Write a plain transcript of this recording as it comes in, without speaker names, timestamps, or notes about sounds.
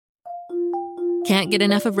Can't get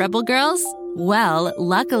enough of Rebel Girls? Well,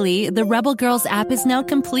 luckily, the Rebel Girls app is now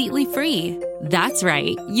completely free. That's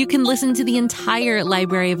right. You can listen to the entire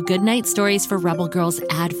library of goodnight stories for Rebel Girls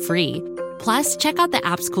ad-free. Plus, check out the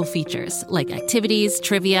app's cool features like activities,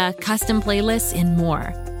 trivia, custom playlists, and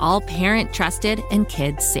more. All parent-trusted and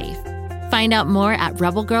kids-safe. Find out more at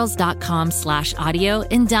rebelgirls.com/audio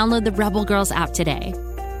and download the Rebel Girls app today.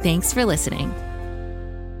 Thanks for listening.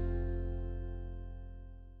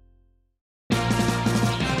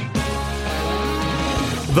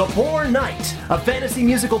 The Poor Knight, a fantasy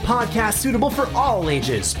musical podcast suitable for all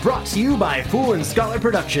ages, brought to you by Fool and Scholar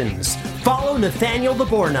Productions. Follow Nathaniel the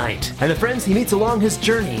Boar Knight and the friends he meets along his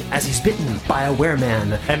journey as he's bitten by a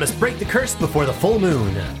wereman and must break the curse before the full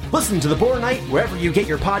moon. Listen to The Boar Knight wherever you get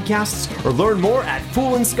your podcasts or learn more at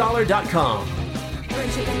foolandscholar.com.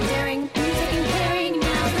 Friendship and daring, music and caring,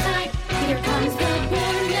 now's the night. Here comes the Boar Knight.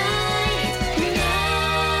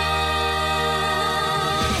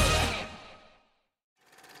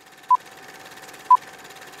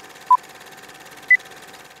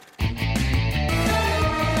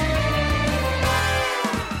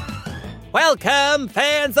 Welcome,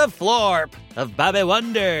 fans of Florp, of Bobby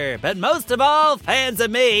Wonder, but most of all, fans of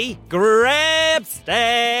me,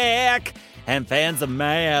 Grabstack, and fans of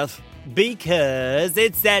math, because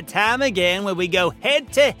it's that time again when we go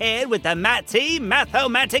head-to-head with the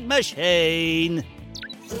Math-O-Matic machine.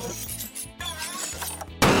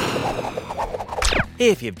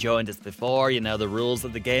 If you've joined us before, you know the rules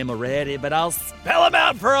of the game already, but I'll spell them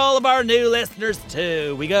out for all of our new listeners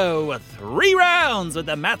too. We go 3 rounds with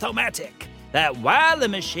the Math-O-Matic, that wily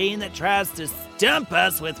machine that tries to stump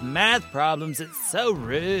us with math problems. It's so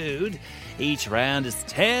rude. Each round is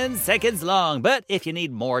 10 seconds long, but if you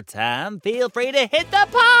need more time, feel free to hit the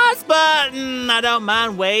pause button. I don't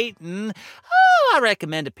mind waiting. Oh, I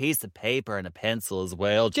recommend a piece of paper and a pencil as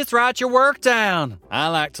well. Just write your work down. I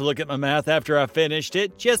like to look at my math after I finished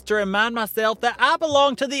it, just to remind myself that I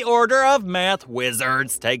belong to the Order of Math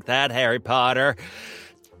Wizards. Take that, Harry Potter.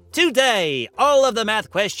 Today, all of the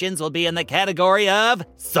math questions will be in the category of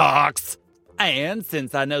socks. And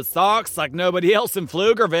since I know socks like nobody else in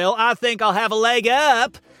Pflugerville, I think I'll have a leg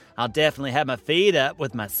up. I'll definitely have my feet up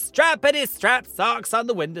with my strappity-strap socks on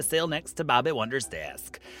the windowsill next to Bobby Wonder's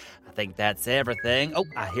desk. I think that's everything. Oh,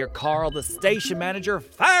 I hear Carl, the station manager,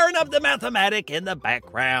 firing up the Math-O-Matic in the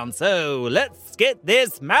background. So let's get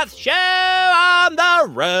this math show on the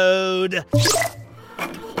road.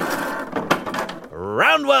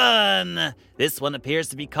 Round 1. This one appears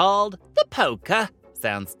to be called the polka.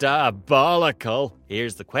 Sounds diabolical.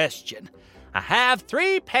 Here's the question. I have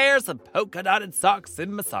 3 pairs of polka-dotted socks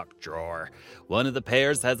in my sock drawer. One of the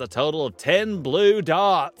pairs has a total of 10 blue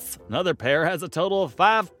dots. Another pair has a total of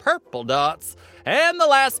 5 purple dots. And the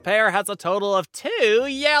last pair has a total of 2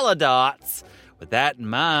 yellow dots. With that in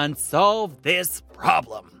mind, solve this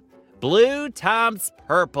problem. Blue times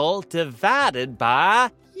purple divided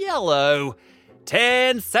by yellow.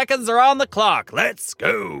 10 seconds are on the clock. Let's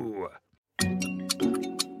go.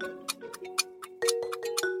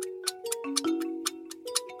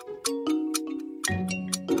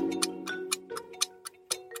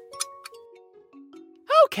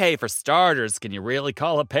 Okay, for starters, can you really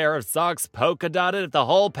call a pair of socks polka-dotted if the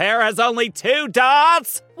whole pair has only 2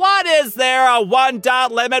 dots? What is there, a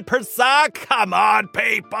 1-dot limit per sock? Come on,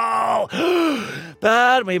 people!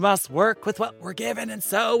 But we must work with what we're given, and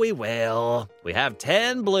so we will. We have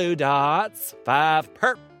 10 blue dots, 5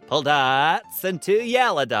 purple dots, and 2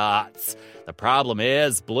 yellow dots. The problem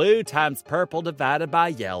is blue times purple divided by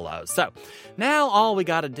yellow. So now all we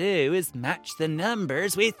gotta do is match the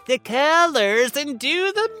numbers with the colors and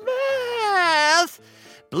do the math.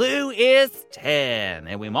 Blue is 10,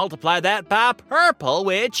 and we multiply that by purple,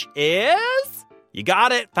 which is, you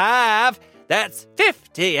got it, 5. That's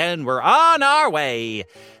 50, and we're on our way.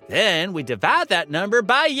 Then we divide that number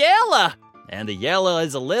by yellow, and the yellow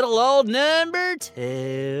is a little old number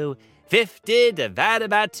 2. 50 divided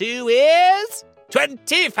by 2 is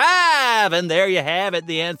 25. And there you have it.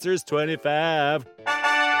 The answer is 25.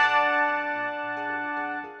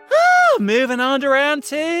 Oh, moving on to round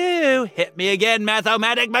 2. Hit me again,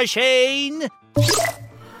 Math-O-Matic machine.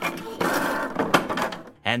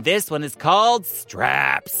 And this one is called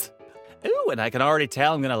straps. Ooh, and I can already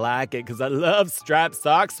tell I'm going to like it because I love strap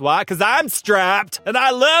socks. Why? Because I'm strapped and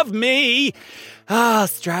I love me.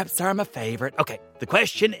 Straps are my favorite. Okay, the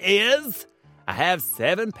question is, I have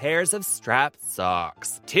 7 pairs of striped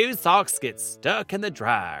socks. 2 socks get stuck in the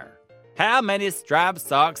dryer. How many striped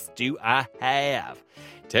socks do I have?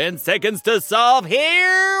 10 seconds to solve.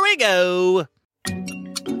 Here we go.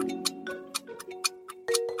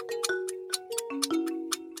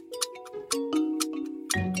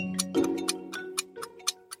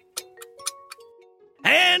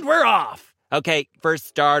 Okay, for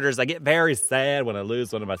starters, I get very sad when I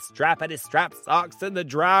lose one of my strappity strap socks in the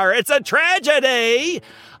dryer. It's a tragedy!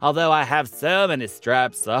 Although I have so many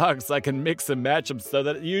strap socks, I can mix and match them so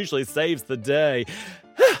that it usually saves the day.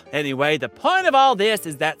 Anyway, the point of all this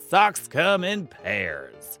is that socks come in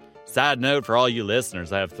pairs. Side note for all you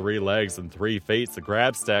listeners, I have 3 legs and 3 feet, so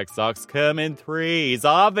Grabstack socks come in 3s,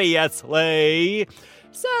 obviously.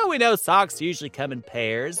 So we know socks usually come in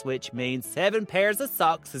pairs, which means 7 pairs of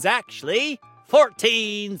socks is actually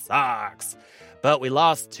 14 socks. But we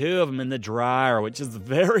lost 2 of them in the dryer, which is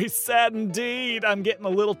very sad indeed. I'm getting a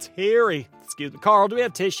little teary. Excuse me, Carl, do we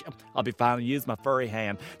have tissue? I'll be fine and use my furry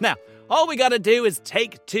hand. Now, all we gotta do is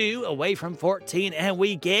take 2 away from 14 and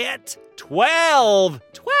we get 12.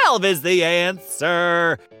 12 is the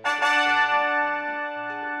answer.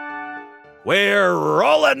 We're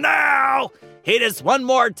rolling now. Hit us one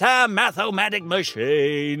more time, Math-O-Matic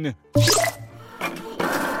machine.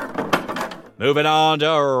 Moving on to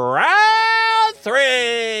round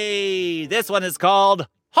 3. This one is called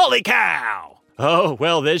Holy Cow. Oh,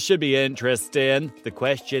 well, this should be interesting. The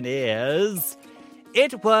question is,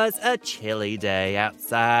 it was a chilly day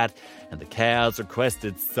outside, and the cows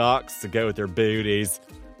requested socks to go with their booties.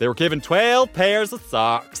 They were given 12 pairs of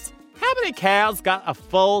socks. How many cows got a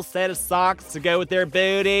full set of socks to go with their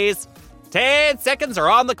booties? 10 seconds are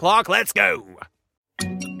on the clock. Let's go.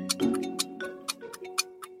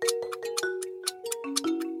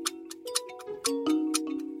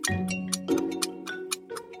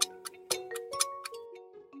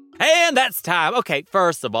 And that's time. Okay,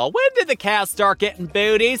 first of all, when did the cows start getting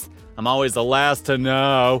booties? I'm always the last to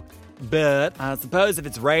know. But I suppose if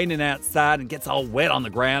it's raining outside and gets all wet on the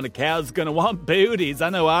ground, a cow's gonna want booties. I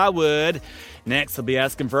know I would. Next, we'll be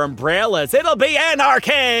asking for umbrellas. It'll be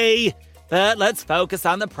anarchy! But let's focus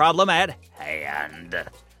on the problem at hand.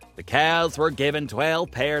 The cows were given 12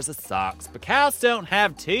 pairs of socks, but cows don't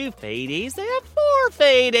have 2 feeties, they have 4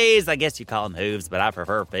 feeties. I guess you call them hooves, but I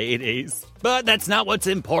prefer feeties. But that's not what's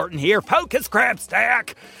important here. Focus,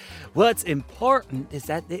 Grabstack! What's important is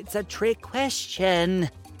that it's a trick question.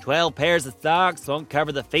 12 pairs of socks won't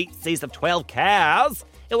cover the feetsies of 12 cows.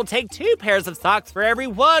 It will take 2 pairs of socks for every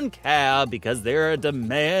 1 cow because they're a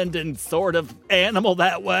demanding sort of animal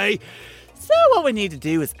that way. So what we need to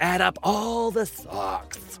do is add up all the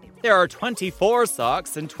socks. There are 24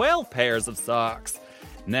 socks and 12 pairs of socks.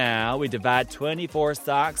 Now we divide 24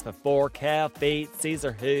 socks by 4 cow feetsies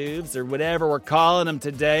or hooves or whatever we're calling them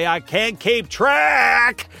today. I can't keep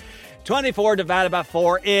track. 24 divided by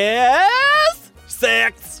 4 is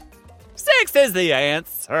 6. 6 is the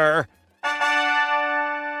answer.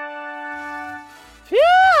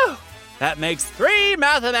 Phew! That makes 3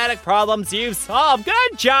 Math-O-Matic problems you've solved.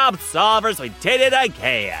 Good job, solvers. We did it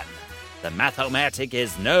again. The Math-O-Matic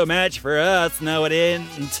is no match for us. No, it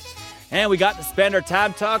isn't. And we got to spend our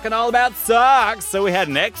time talking all about socks, so we had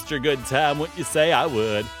an extra good time, wouldn't you say? I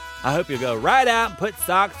would. I hope you'll go right out and put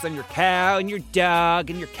socks on your cow and your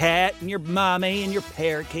dog and your cat and your mommy and your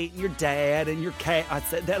parakeet and your dad and your cat. I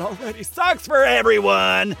said that already. Socks for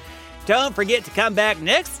everyone. Don't forget to come back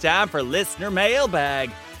next time for Listener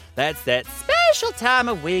Mailbag. That's that special time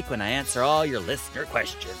of week when I answer all your listener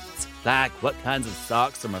questions. Like, what kinds of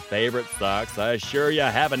socks are my favorite socks? I assure you I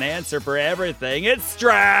have an answer for everything. It's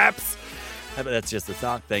straps. But that's just a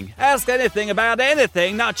sock thing. Ask anything about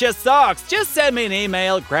anything, not just socks. Just send me an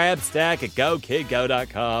email,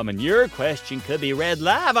 grabstack@gokidgo.com, and your question could be read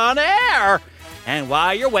live on air. And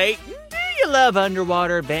while you're waiting, do you love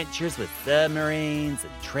underwater adventures with submarines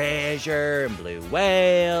and treasure and blue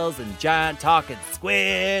whales and giant talking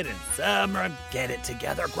squid and submarine? Get it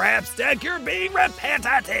together, Grabstack. You're being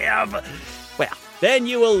repetitive. Well, then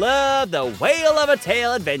you will love the Whale of a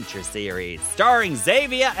Tale adventure series, starring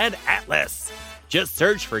Xavier and Atlas. Just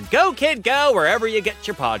search for Go Kid Go wherever you get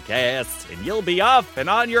your podcasts, and you'll be off and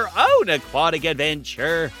on your own aquatic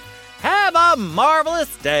adventure. Have a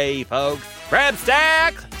marvelous day, folks.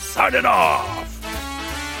 Grabstack, signing off.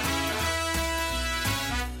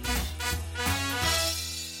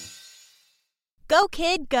 Go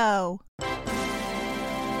Kid Go.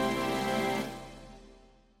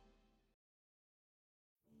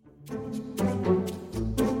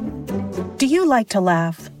 Do you like to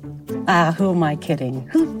laugh? Who am I kidding?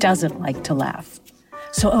 Who doesn't like to laugh?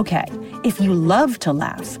 So, okay, if you love to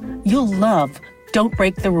laugh, you'll love Don't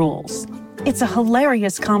Break the Rules. It's a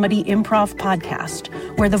hilarious comedy improv podcast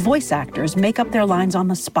where the voice actors make up their lines on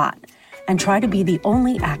the spot and try to be the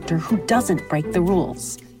only actor who doesn't break the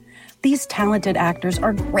rules. These talented actors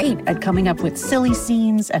are great at coming up with silly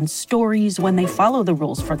scenes and stories when they follow the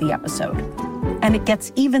rules for the episode. And it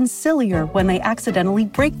gets even sillier when they accidentally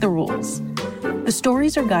break the rules. The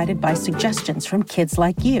stories are guided by suggestions from kids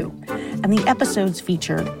like you, and the episodes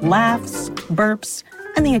feature laughs, burps,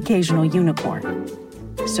 and the occasional unicorn.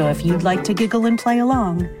 So if you'd like to giggle and play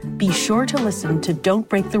along, be sure to listen to Don't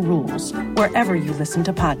Break the Rules wherever you listen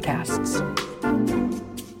to podcasts.